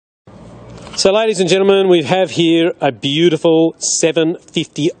So ladies and gentlemen, we have here a beautiful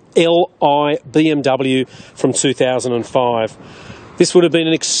 750 Li BMW from 2005. This would have been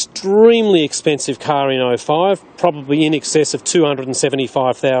an extremely expensive car in 05, probably in excess of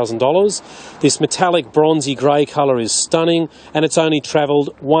 $275,000. This metallic bronzy grey colour is stunning, and it's only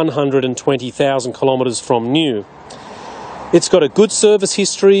travelled 120,000 kilometres from new. It's got a good service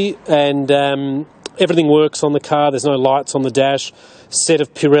history, and everything works on the car. There's no lights on the dash. Set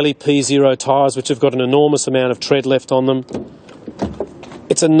of Pirelli P0 tyres, which have got an enormous amount of tread left on them.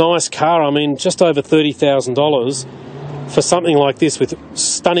 It's a nice car. I mean, just over $30,000 for something like this, with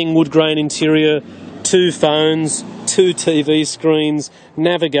stunning wood grain interior, 2 phones, 2 TV screens,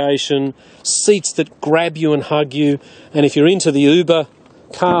 navigation, seats that grab you and hug you. And if you're into the Uber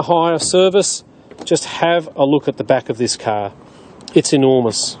car hire service, just have a look at the back of this car. It's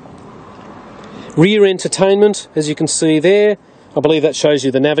enormous. Rear entertainment, as you can see there. I believe that shows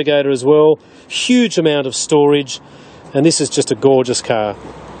you the navigator as well. Huge amount of storage, and this is just a gorgeous car.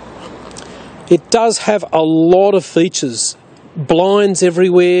 It does have a lot of features. Blinds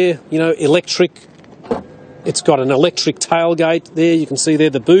everywhere, you know, electric. It's got an electric tailgate there. You can see there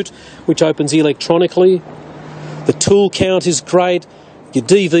the boot, which opens electronically. The tool count is great. Your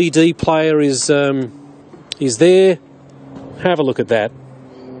DVD player is there. Have a look at that.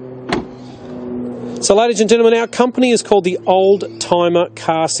 So ladies and gentlemen, our company is called the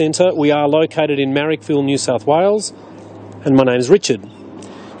Oldtimer Centre. We are located in Marrickville, New South Wales, and my name is Richard.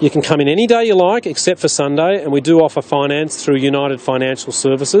 You can come in any day you like except for Sunday, and we do offer finance through United Financial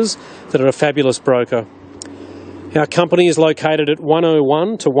Services that are a fabulous broker. Our company is located at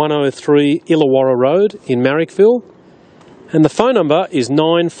 101 to 103 Illawarra Road in Marrickville, and the phone number is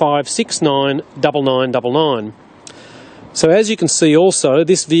 9569 9999. So as you can see also,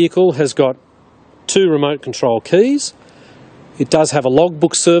 this vehicle has got 2 remote control keys. It does have a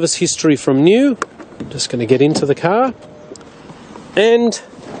logbook service history from new. I'm just going to get into the car and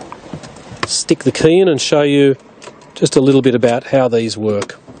stick the key in and show you just a little bit about how these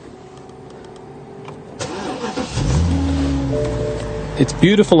work. It's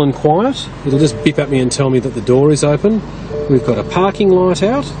beautiful and quiet. It'll just beep at me and tell me that the door is open. We've got a parking light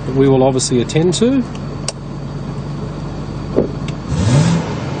out that we will obviously attend to.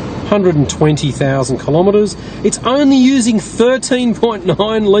 120,000 kilometres. It's only using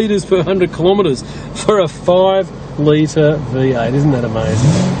 13.9 litres per 100 kilometres for a 5-litre V8. Isn't that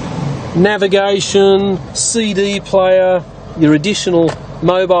amazing? Navigation, CD player, your additional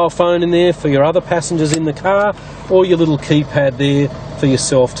mobile phone in there for your other passengers in the car, or your little keypad there for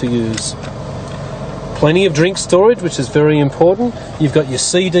yourself to use. Plenty of drink storage, which is very important. You've got your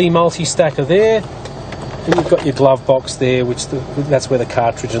CD multi-stacker there. And you've got your glove box there, which that's where the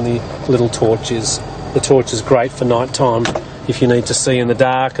cartridge and the little torch is. The torch is great for night time if you need to see in the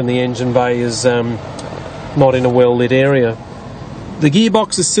dark and the engine bay is not in a well-lit area. The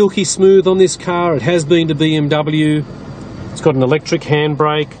gearbox is silky smooth on this car. It has been to BMW. It's got an electric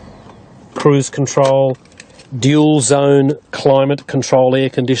handbrake, cruise control, dual zone climate control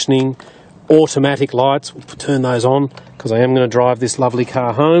air conditioning, automatic lights. We'll turn those on because I am going to drive this lovely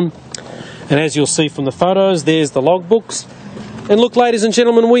car home. And as you'll see from the photos, there's the logbooks. And look, ladies and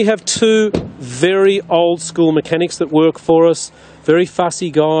gentlemen, we have 2 very old school mechanics that work for us. Very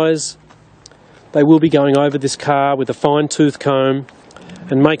fussy guys. They will be going over this car with a fine-tooth comb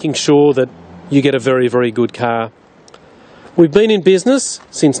and making sure that you get a very, very good car. We've been in business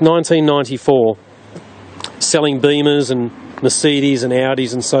since 1994, selling Beamers and Mercedes and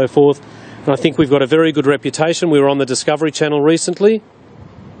Audis and so forth. And I think we've got a very good reputation. We were on the Discovery Channel recently,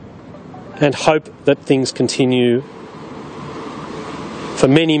 and hope that things continue for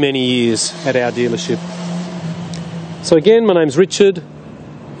many, many years at our dealership. So again, my name's Richard.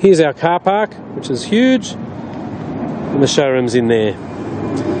 Here's our car park, which is huge, and the showroom's in there.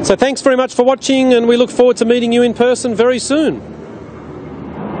 So thanks very much for watching, and we look forward to meeting you in person very soon.